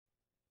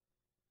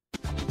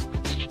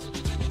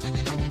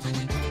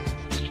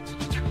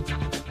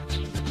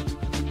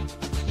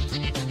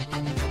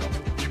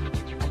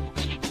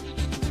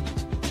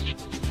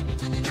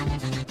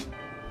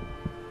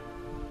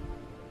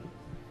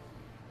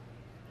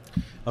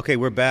Okay,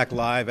 we're back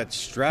live at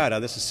Strata.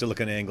 This is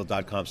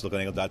SiliconAngle.com,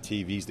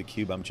 SiliconAngle.tv is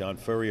theCUBE. I'm John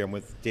Furrier. I'm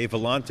with Dave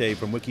Vellante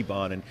from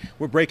Wikibon, and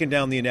we're breaking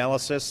down the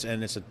analysis,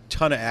 and it's a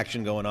ton of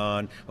action going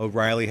on.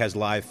 O'Reilly has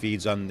live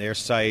feeds on their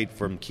site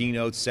from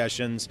keynote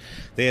sessions.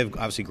 They have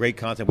obviously great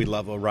content. We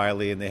love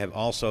O'Reilly, and they have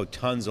also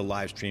tons of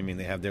live streaming.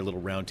 They have their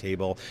little round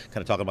table,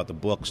 kind of talking about the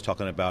books,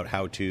 talking about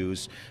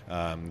how-tos,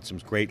 some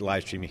great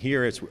live streaming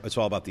here. It's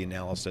all about the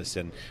analysis,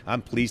 and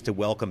I'm pleased to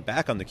welcome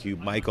back on theCUBE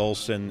Mike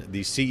Olson,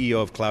 the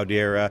CEO of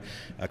Cloudera.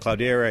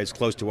 Cloudera is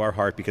close to our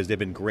heart because they've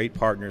been great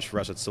partners for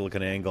us at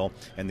SiliconAngle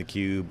and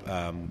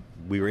theCUBE.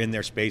 We were in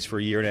their space for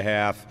a year and a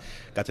half,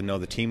 got to know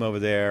the team over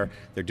there.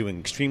 They're doing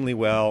extremely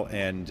well,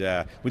 and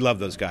we love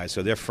those guys.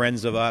 So they're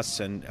friends of us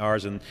and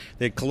ours, and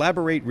they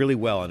collaborate really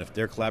well, and if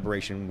their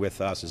collaboration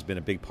with us has been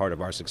a big part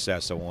of our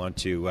success. So I want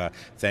to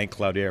thank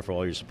Cloudera for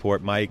all your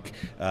support. Mike,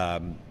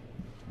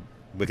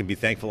 we can be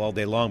thankful all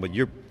day long, but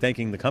you're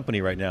thanking the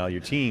company right now, your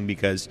team,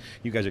 because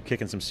you guys are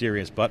kicking some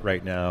serious butt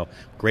right now.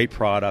 Great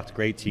product,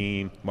 great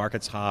team,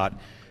 market's hot. I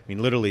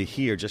mean, literally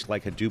here, just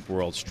like Hadoop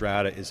world,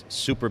 Strata is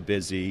super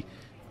busy.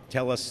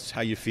 Tell us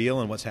how you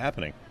feel and what's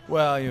happening.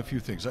 Well, a few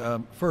things.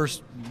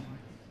 First,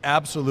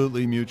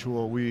 absolutely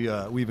mutual.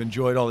 We've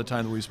enjoyed all the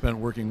time that we spent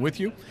working with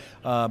you,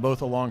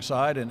 both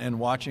alongside and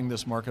watching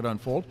this market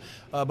unfold.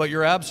 But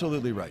you're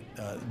absolutely right.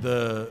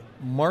 The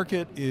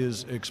market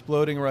is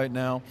exploding right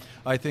now.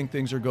 I think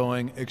things are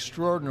going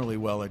extraordinarily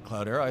well at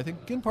Cloudera. I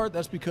think in part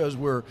that's because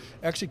we're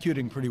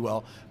executing pretty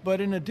well. But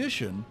in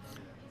addition,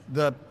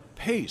 the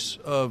pace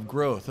of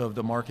growth of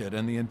the market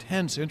and the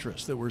intense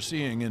interest that we're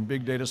seeing in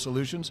big data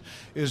solutions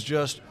is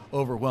just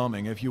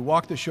overwhelming. If you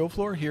walk the show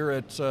floor here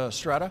at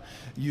Strata,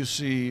 you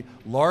see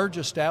large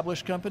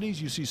established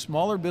companies, you see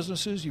smaller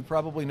businesses you've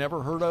probably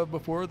never heard of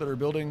before that are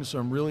building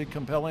some really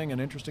compelling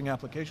and interesting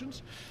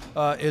applications.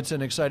 It's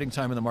an exciting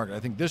time in the market. I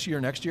think this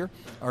year, next year,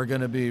 are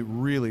going to be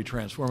really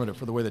transformative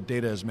for the way that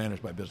data is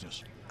managed by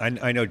business.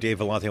 I know Dave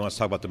Vellante wants to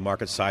talk about the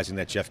market sizing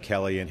that Jeff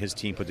Kelly and his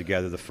team put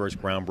together, the first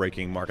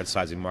groundbreaking market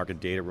sizing market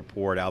data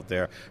report out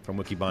there from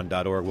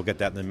wikibon.org. We'll get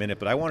that in a minute,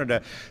 but I wanted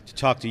to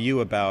talk to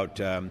you about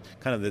kind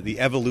of the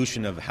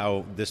evolution of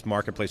how this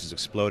marketplace is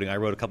exploding. I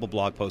wrote a couple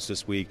blog posts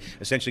this week,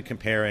 essentially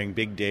comparing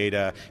big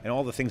data and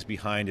all the things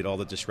behind it, all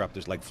the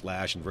disruptors like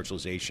flash and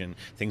virtualization,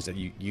 things that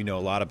you know a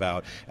lot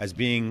about, as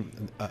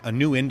being a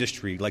new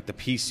industry like the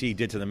PC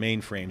did to the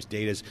mainframes.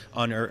 Data's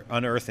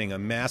unearthing a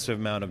massive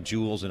amount of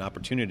jewels and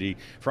opportunity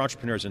for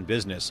entrepreneurs in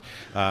business.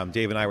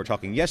 Dave and I were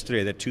talking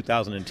yesterday that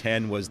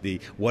 2010 was the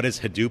what is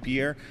Hadoop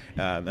year,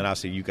 and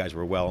obviously you guys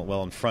were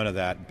well in front of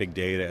that big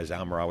data, as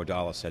Amar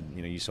Awadallah said,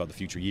 you saw the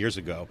future years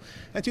ago.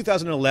 And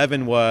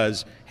 2011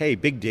 was, hey,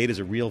 big data is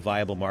a real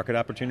viable market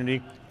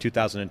opportunity.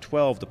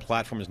 2012, the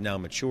platform is now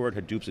matured,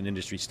 Hadoop's an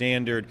industry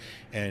standard,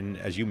 and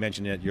as you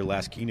mentioned at your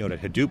last keynote at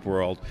Hadoop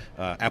World,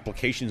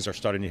 applications are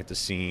starting to hit the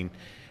scene.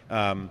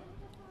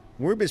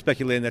 We've been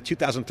speculating that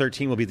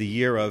 2013 will be the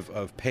year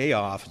of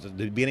payoff,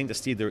 the beginning to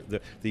see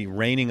the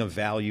raining of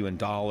value in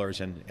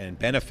dollars and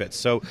benefits.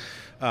 So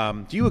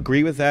do you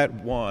agree with that,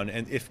 one?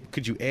 And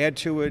could you add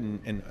to it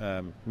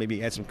and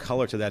maybe add some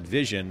color to that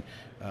vision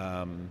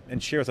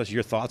and share with us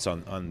your thoughts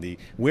on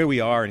where we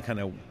are and kind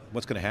of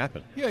what's going to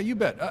happen? Yeah, you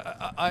bet.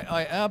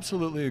 I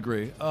absolutely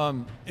agree.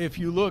 If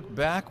you look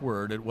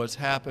backward at what's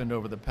happened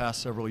over the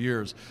past several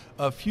years,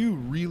 a few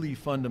really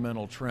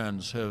fundamental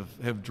trends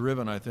have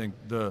driven, I think,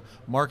 the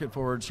market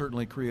forward,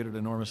 certainly created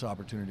enormous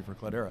opportunity for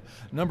Cloudera.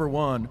 Number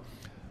one,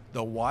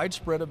 the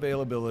widespread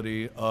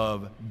availability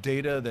of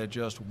data that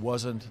just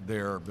wasn't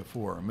there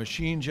before.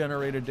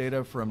 Machine-generated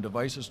data from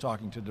devices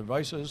talking to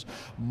devices,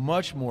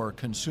 much more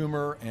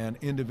consumer and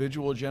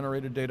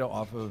individual-generated data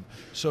off of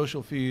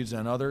social feeds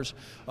and others.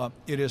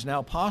 It is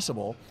now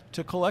possible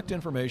to collect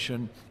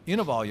information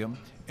in a volume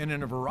and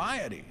in a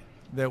variety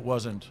that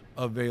wasn't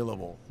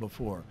available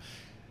before.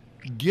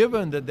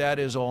 Given that that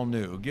is all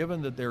new,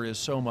 given that there is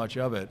so much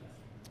of it,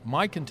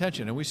 my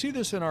contention, and we see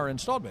this in our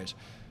installed base,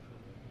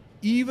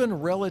 even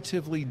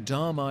relatively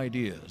dumb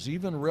ideas,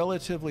 even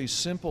relatively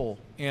simple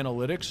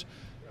analytics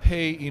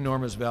pay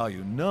enormous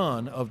value.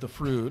 None of the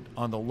fruit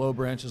on the low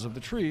branches of the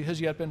tree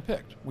has yet been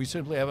picked. We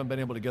simply haven't been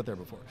able to get there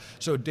before.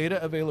 So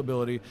data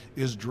availability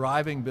is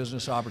driving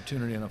business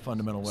opportunity in a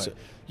fundamental way.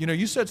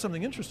 You said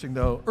something interesting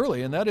though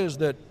early, and that is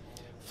that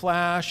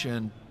flash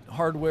and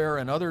hardware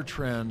and other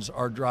trends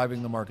are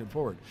driving the market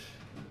forward.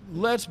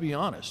 Let's be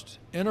honest,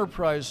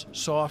 enterprise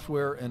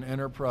software and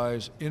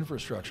enterprise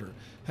infrastructure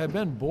have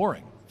been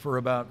boring for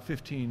about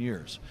 15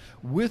 years.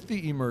 With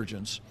the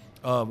emergence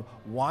of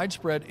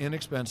widespread,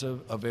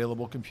 inexpensive,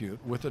 available compute,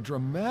 with a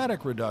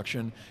dramatic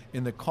reduction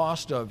in the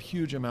cost of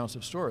huge amounts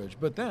of storage,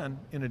 but then,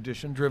 in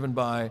addition, driven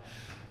by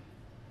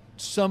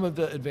some of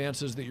the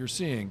advances that you're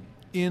seeing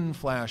in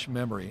flash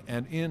memory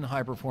and in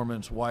high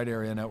performance wide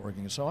area networking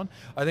and so on,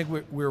 I think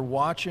we're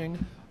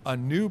watching a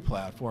new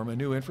platform, a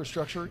new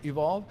infrastructure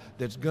evolve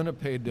that's going to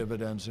pay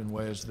dividends in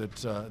ways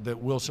that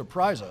will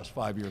surprise us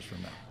 5 years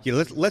from now.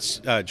 Yeah, let's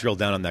drill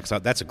down on that,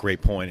 because that's a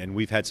great point, and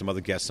we've had some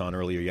other guests on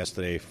earlier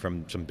yesterday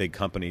from some big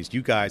companies.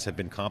 You guys have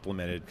been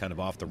complimented kind of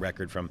off the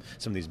record from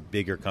some of these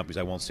bigger companies.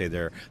 I won't say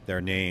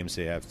their names.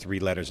 They have 3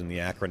 letters in the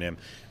acronym,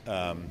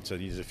 so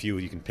there's a few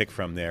you can pick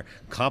from there,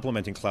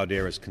 complimenting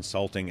Cloudera's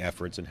consulting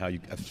efforts and how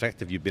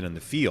effective you've been in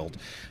the field.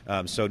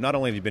 So not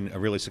only have you been a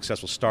really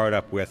successful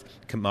startup with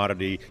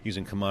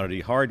using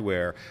commodity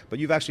hardware, but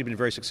you've actually been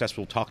very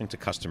successful talking to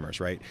customers,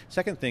 right?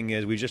 Second thing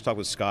is, we just talked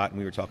with Scott, and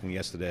we were talking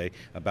yesterday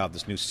about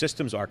this new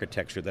systems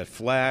architecture that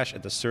Flash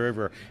at the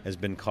server has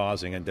been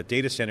causing, and the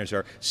data centers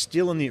are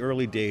still in the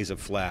early days of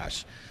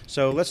Flash.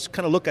 So let's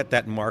kind of look at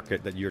that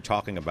market that you're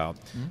talking about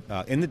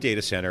in the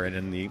data center, and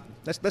in the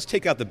let's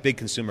take out the big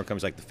consumer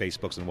companies like the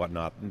Facebooks and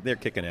whatnot. They're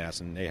kicking ass,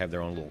 and they have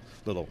their own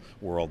little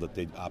world that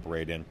they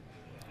operate in.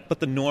 But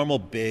the normal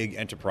big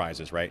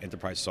enterprises, right?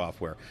 Enterprise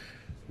software.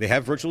 They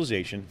have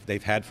virtualization.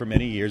 They've had for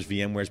many years.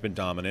 VMware's been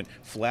dominant.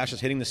 Flash is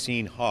hitting the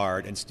scene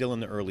hard and still in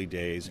the early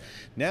days.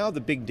 Now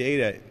the big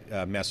data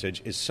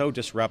message is so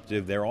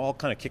disruptive. They're all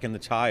kind of kicking the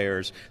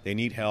tires. They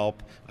need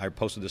help. I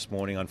posted this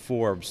morning on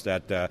Forbes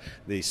that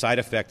the side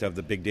effect of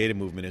the big data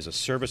movement is a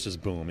services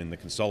boom in the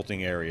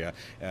consulting area,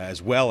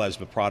 as well as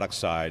the product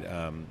side,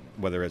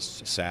 whether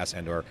it's SaaS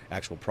and or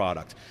actual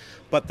product.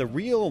 But the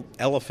real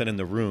elephant in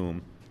the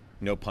room,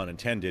 no pun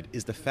intended,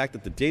 is the fact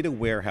that the data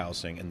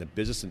warehousing and the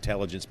business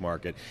intelligence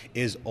market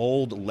is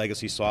old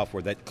legacy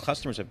software that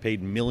customers have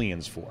paid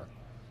millions for,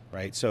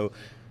 right? So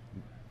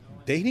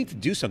they need to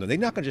do something. They're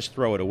not going to just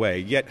throw it away.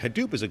 Yet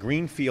Hadoop is a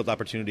greenfield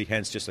opportunity,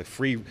 hence just a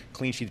free,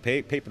 clean sheet of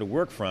paper to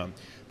work from.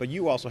 But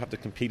you also have to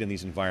compete in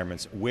these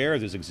environments where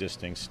there's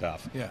existing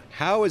stuff. Yeah.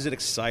 How is it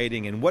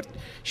exciting, and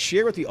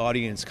share with the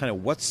audience kind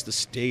of what's the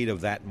state of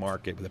that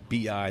market, the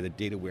BI, the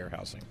data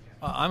warehousing?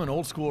 I'm an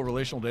old school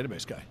relational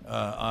database guy.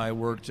 I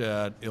worked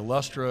at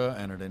Illustra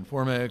and at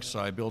Informix.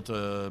 I built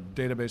a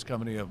database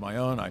company of my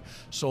own. I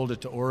sold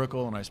it to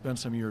Oracle, and I spent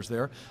some years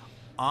there.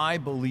 I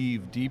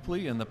believe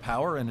deeply in the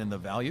power and in the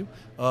value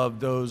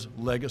of those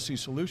legacy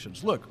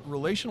solutions. Look,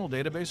 relational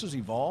databases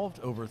evolved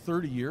over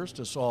 30 years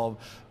to solve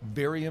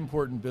very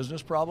important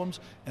business problems,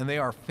 and they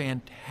are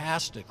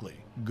fantastically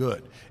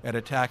good at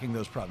attacking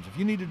those problems. If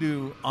you need to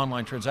do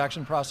online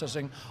transaction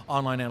processing,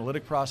 online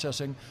analytic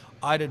processing,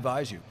 I'd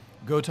advise you,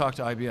 go talk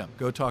to IBM,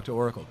 go talk to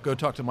Oracle, go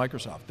talk to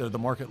Microsoft. They're the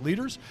market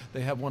leaders.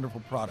 They have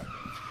wonderful product.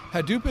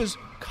 Hadoop is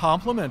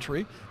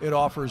complementary. It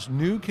offers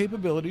new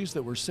capabilities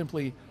that were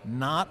simply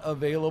not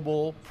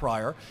available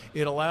prior.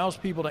 It allows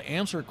people to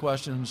answer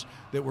questions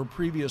that were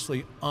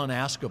previously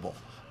unaskable.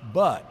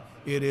 But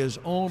it is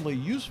only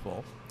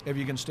useful if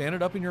you can stand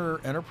it up in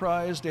your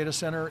enterprise data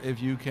center,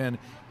 if you can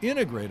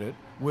integrate it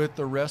with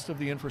the rest of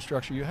the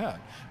infrastructure you have.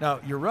 Now,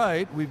 you're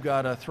right, we've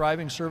got a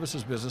thriving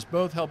services business,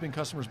 both helping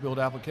customers build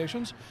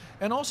applications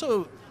and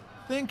also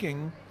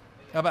thinking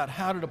about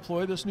how to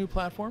deploy this new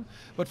platform.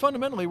 But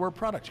fundamentally, we're a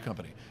product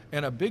company.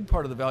 And a big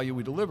part of the value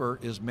we deliver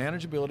is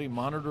manageability,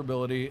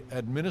 monitorability,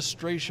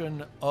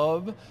 administration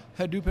of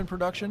Hadoop in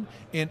production,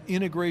 and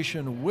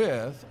integration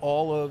with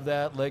all of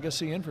that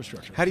legacy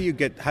infrastructure. How do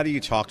you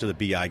talk to the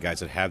BI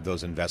guys that have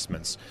those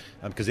investments?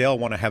 Because they all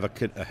want to have a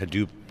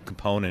Hadoop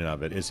component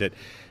of it. Is it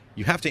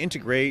you have to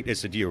integrate?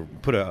 Do you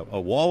put a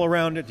wall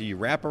around it? Do you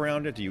wrap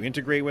around it? Do you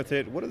integrate with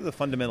it? What are the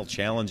fundamental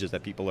challenges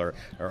that people are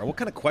what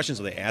kind of questions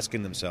are they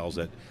asking themselves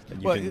that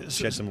you can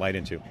shed some light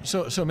into?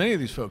 So many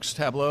of these folks,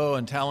 Tableau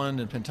and Talend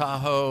and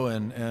Pentaho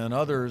and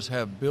others,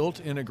 have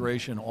built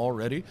integration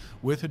already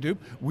with Hadoop.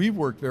 We've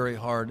worked very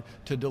hard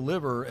to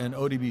deliver an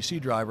ODBC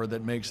driver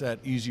that makes that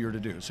easier to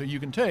do. So you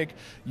can take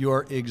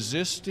your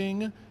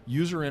existing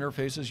user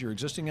interfaces, your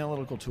existing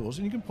analytical tools,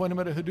 and you can point them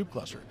at a Hadoop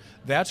cluster.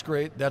 That's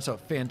great. That's a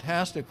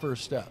fantastic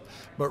first step.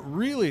 But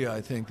really,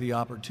 I think the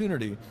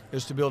opportunity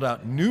is to build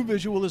out new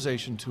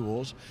visualization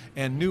tools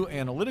and new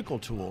analytical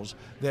tools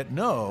that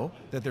know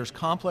that there's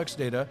complex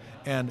data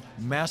and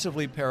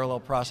massively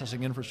parallel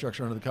processing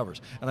infrastructure under the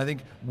covers. And I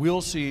think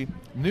we'll see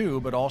new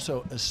but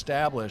also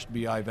established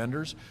BI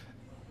vendors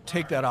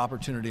take that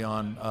opportunity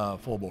on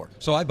full board.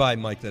 So I buy,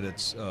 Mike, that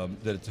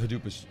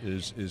Hadoop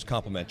is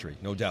complementary,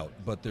 no doubt.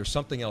 But there's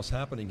something else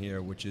happening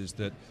here, which is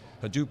that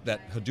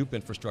Hadoop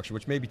infrastructure,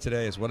 which maybe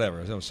today is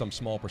whatever, some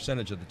small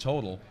percentage of the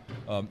total,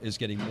 is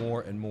getting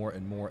more and more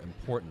and more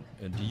important.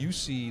 And do you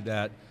see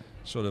that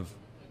sort of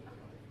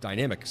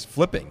dynamics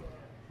flipping,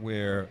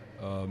 where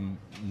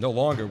no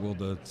longer will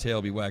the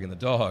tail be wagging the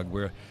dog,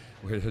 where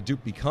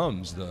Hadoop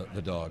becomes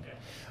the dog?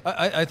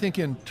 I think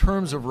in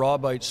terms of raw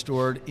bytes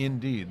stored,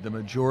 indeed, the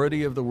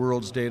majority of the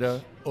world's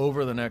data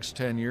over the next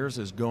 10 years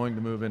is going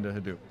to move into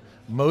Hadoop.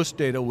 Most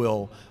data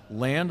will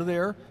land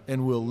there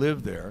and will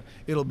live there.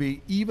 It'll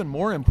be even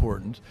more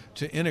important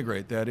to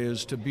integrate, that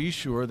is, to be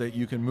sure that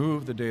you can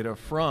move the data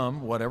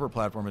from whatever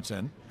platform it's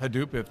in,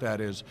 Hadoop if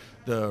that is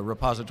the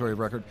repository of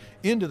record,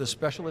 into the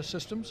specialist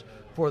systems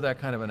for that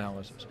kind of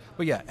analysis.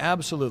 But yeah,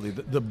 absolutely,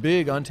 the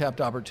big untapped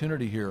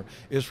opportunity here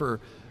is for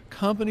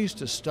companies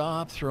to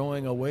stop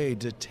throwing away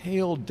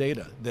detailed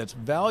data that's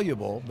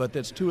valuable, but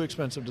that's too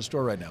expensive to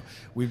store right now.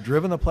 We've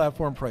driven the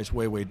platform price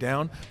way, way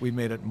down. We've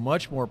made it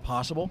much more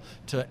possible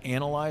to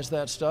analyze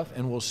that stuff,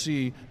 and we'll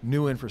see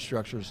new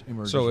infrastructures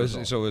emerge.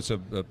 So it's a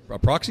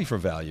proxy for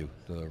value,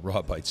 the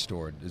raw bytes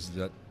stored. Is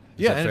that?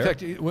 Yeah, and in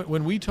fact,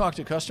 when we talk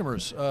to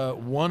customers,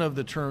 one of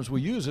the terms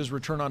we use is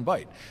return on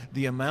byte.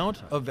 The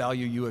amount of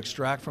value you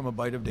extract from a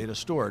byte of data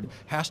stored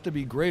has to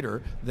be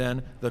greater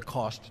than the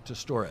cost to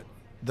store it.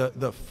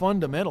 The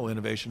fundamental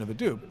innovation of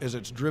Hadoop is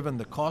it's driven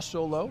the cost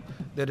so low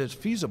that it's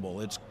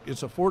feasible, it's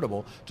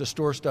affordable to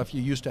store stuff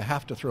you used to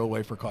have to throw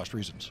away for cost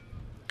reasons.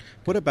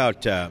 What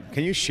about,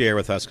 can you share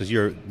with us, because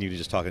you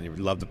just talking, you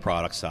love the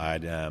product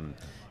side,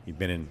 you've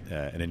been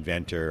an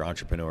inventor,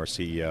 entrepreneur,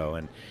 CEO,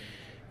 and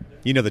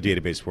you know the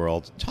database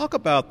world. Talk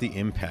about the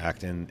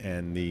impact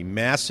and the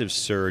massive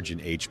surge in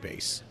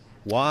HBase.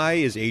 Why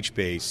is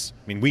HBase,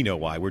 I mean, we know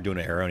why. We're doing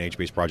our own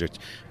HBase project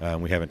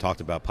we haven't talked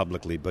about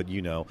publicly, but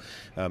you know.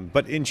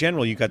 But in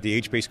general, you got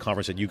the HBase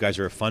conference that you guys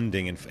are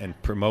funding and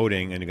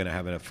promoting, and you're going to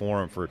have a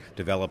forum for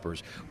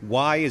developers.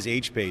 Why is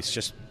HBase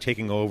just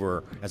taking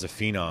over as a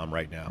phenom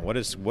right now?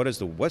 What's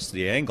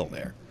the angle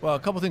there? Well, a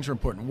couple things are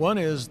important. One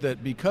is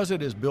that because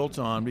it is built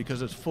on,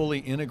 because it's fully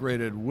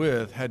integrated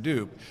with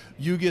Hadoop,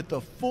 you get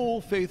the full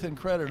faith and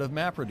credit of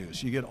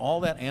MapReduce. You get all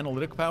that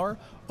analytic power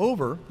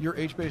over your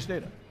HBase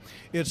data.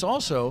 It's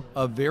also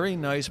a very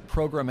nice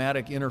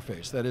programmatic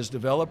interface. That is,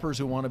 developers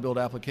who want to build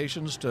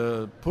applications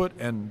to put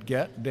and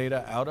get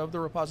data out of the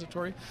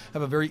repository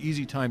have a very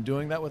easy time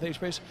doing that with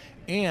HBase,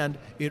 and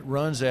it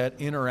runs at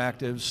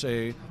interactive,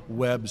 say,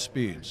 web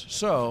speeds.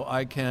 So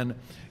I can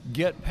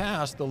get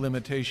past the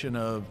limitation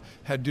of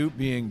Hadoop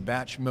being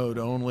batch mode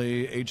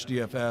only,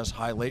 HDFS,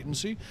 high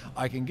latency.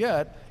 I can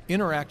get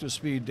interactive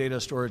speed data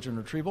storage and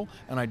retrieval,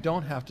 and I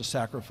don't have to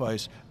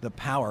sacrifice the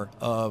power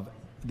of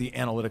the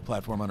analytic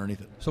platform underneath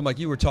it. So Mike,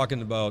 you were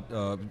talking about,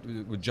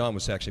 what John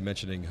was actually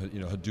mentioning,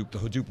 Hadoop, the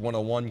Hadoop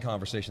 101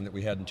 conversation that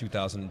we had in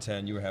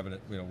 2010. You were having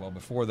it well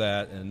before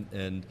that,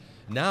 and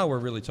now we're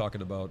really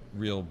talking about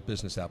real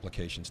business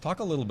applications. Talk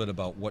a little bit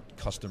about what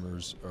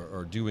customers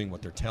are doing,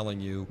 what they're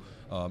telling you,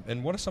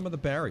 and what are some of the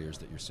barriers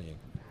that you're seeing?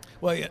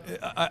 Well,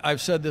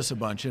 I've said this a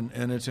bunch,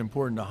 and it's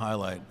important to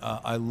highlight.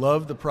 I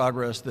love the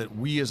progress that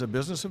we as a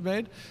business have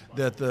made,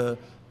 that the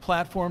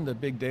platform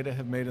that big data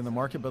have made in the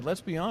market, but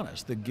let's be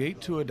honest, the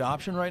gate to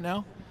adoption right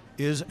now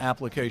is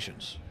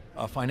applications.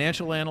 A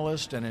financial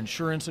analyst, an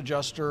insurance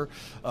adjuster,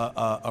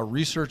 a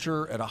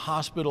researcher at a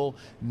hospital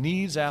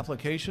needs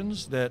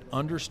applications that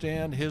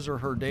understand his or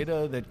her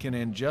data, that can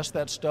ingest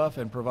that stuff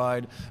and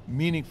provide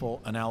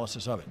meaningful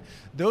analysis of it.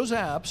 Those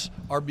apps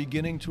are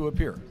beginning to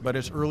appear, but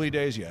it's early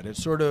days yet.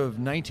 It's sort of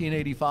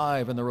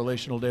 1985 in the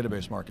relational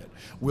database market.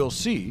 We'll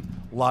see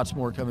lots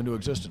more come into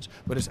existence,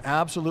 but it's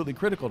absolutely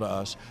critical to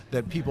us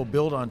that people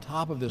build on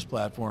top of this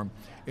platform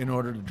in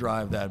order to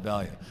drive that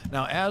value.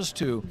 Now, as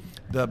to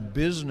the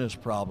business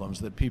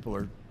problems that people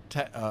are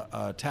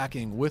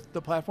attacking with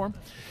the platform,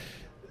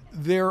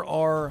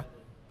 there's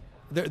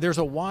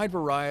a wide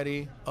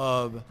variety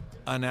of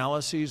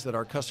analyses that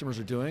our customers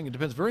are doing. It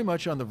depends very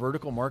much on the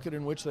vertical market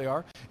in which they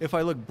are. If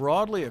I look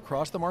broadly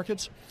across the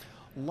markets,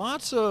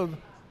 lots of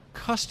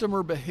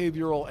customer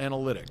behavioral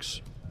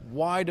analytics.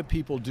 Why do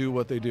people do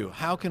what they do?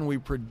 How can we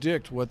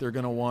predict what they're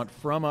going to want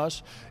from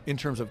us in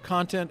terms of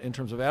content, in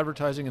terms of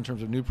advertising, in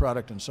terms of new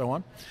product, and so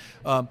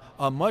on?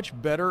 A much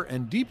better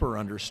and deeper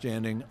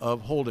understanding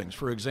of holdings.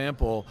 For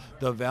example,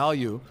 the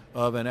value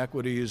of an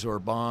equities or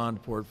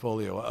bond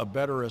portfolio, a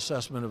better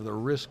assessment of the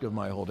risk of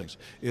my holdings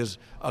is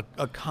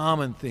a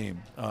common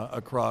theme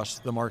across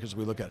the markets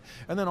we look at.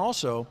 And then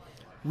also,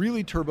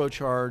 really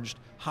turbocharged,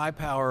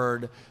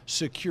 high-powered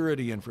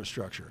security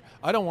infrastructure.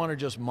 I don't want to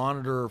just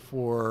monitor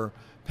for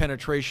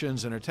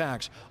penetrations and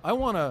attacks. I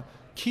want to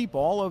keep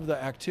all of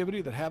the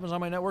activity that happens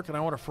on my network, and I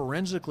want to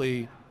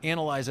forensically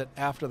analyze it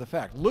after the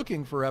fact,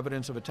 looking for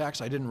evidence of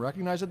attacks I didn't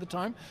recognize at the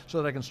time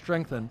so that I can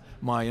strengthen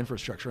my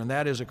infrastructure, and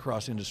that is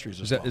across industries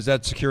as well. Is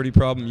that security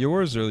problem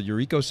yours or your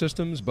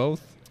ecosystems,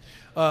 both?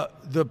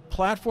 The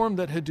platform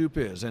that Hadoop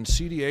is, and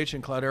CDH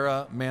and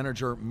Cloudera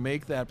Manager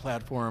make that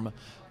platform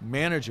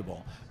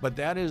manageable, but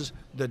that is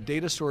the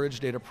data storage,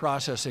 data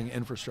processing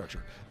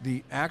infrastructure.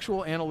 The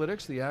actual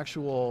analytics, the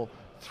actual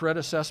threat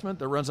assessment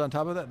that runs on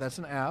top of that, that's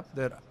an app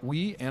that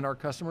we and our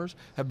customers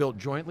have built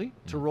jointly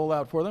to roll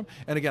out for them.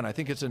 And again, I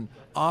think it's an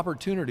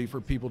opportunity for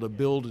people to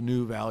build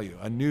new value.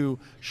 A new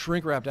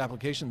shrink-wrapped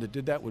application that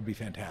did that would be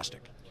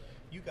fantastic.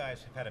 You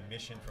guys have had a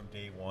mission from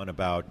day one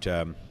about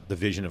the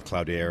vision of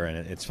Cloudera,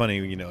 and it's funny,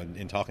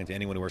 in talking to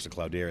anyone who works at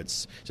Cloudera,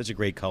 it's such a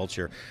great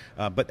culture.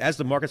 But as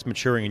the market's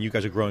maturing and you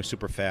guys are growing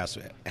super fast,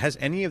 has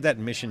any of that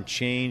mission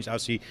changed?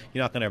 Obviously,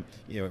 you're not going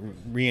to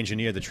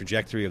re-engineer the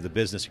trajectory of the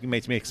business. You can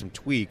make some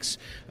tweaks.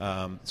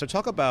 So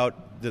talk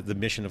about the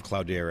mission of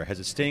Cloudera.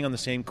 Has it staying on the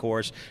same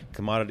course,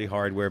 commodity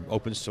hardware,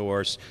 open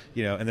source,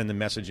 and then the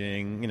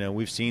messaging?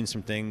 We've seen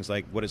some things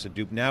like what is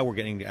Hadoop. Now we're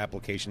getting to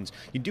applications.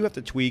 You do have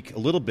to tweak a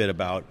little bit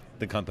about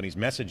the company's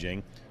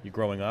messaging. You're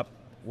growing up.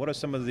 What are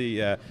some of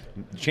the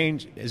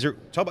change?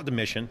 Talk about the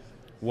mission.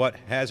 what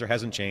has or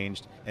hasn't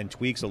changed, and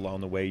tweaks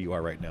along the way you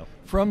are right now?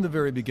 From the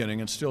very beginning,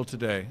 and still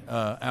today,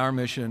 our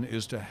mission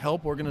is to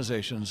help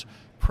organizations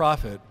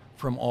profit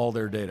from all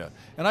their data.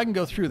 And I can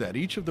go through that.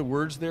 Each of the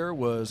words there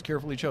was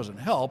carefully chosen.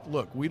 Help,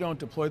 look, we don't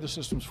deploy the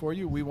systems for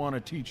you. We want to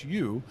teach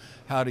you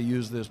how to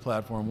use this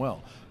platform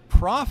well.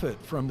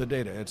 Profit from the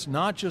data. It's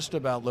not just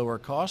about lower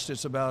cost,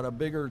 it's about a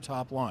bigger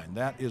top line.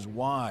 That is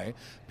why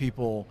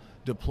people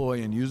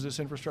deploy and use this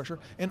infrastructure,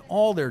 and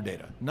all their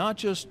data, not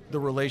just the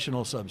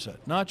relational subset,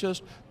 not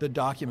just the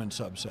document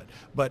subset,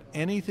 but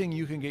anything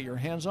you can get your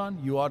hands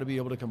on, you ought to be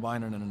able to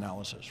combine in an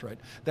analysis, right?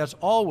 That's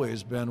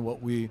always been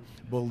what we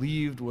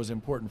believed was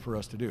important for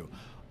us to do.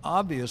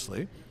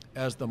 Obviously,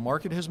 as the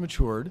market has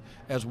matured,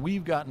 as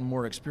we've gotten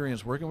more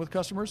experience working with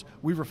customers,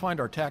 we've refined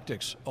our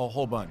tactics a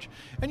whole bunch.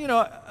 And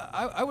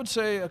I would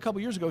say a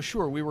couple years ago,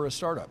 sure, we were a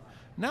startup.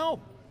 Now,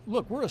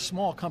 look, we're a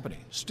small company,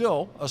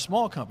 still a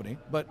small company,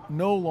 but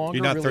no longer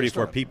You're not really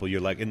 34 people,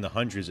 you're like in the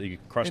hundreds. Are you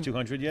crossed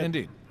 200 yet?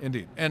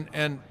 Indeed.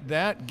 And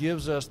that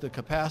gives us the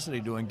capacity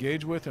to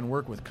engage with and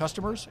work with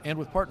customers and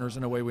with partners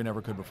in a way we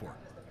never could before.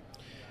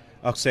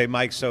 I'll say,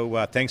 Mike,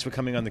 so thanks for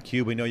coming on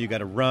theCUBE. We know you got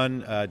to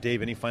run.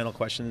 Dave, any final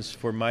questions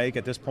for Mike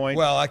at this point?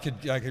 Well, I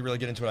could really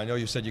get into it. I know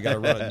you said you got to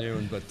run at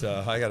noon, but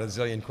I got a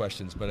zillion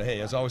questions. But hey,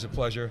 it's always a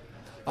pleasure.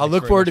 I'll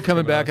look forward to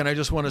coming back, and I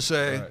just want to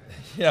say, right.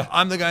 Yeah,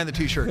 I'm the guy in the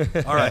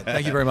t-shirt. All right,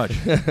 thank you very much.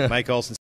 Mike Olson.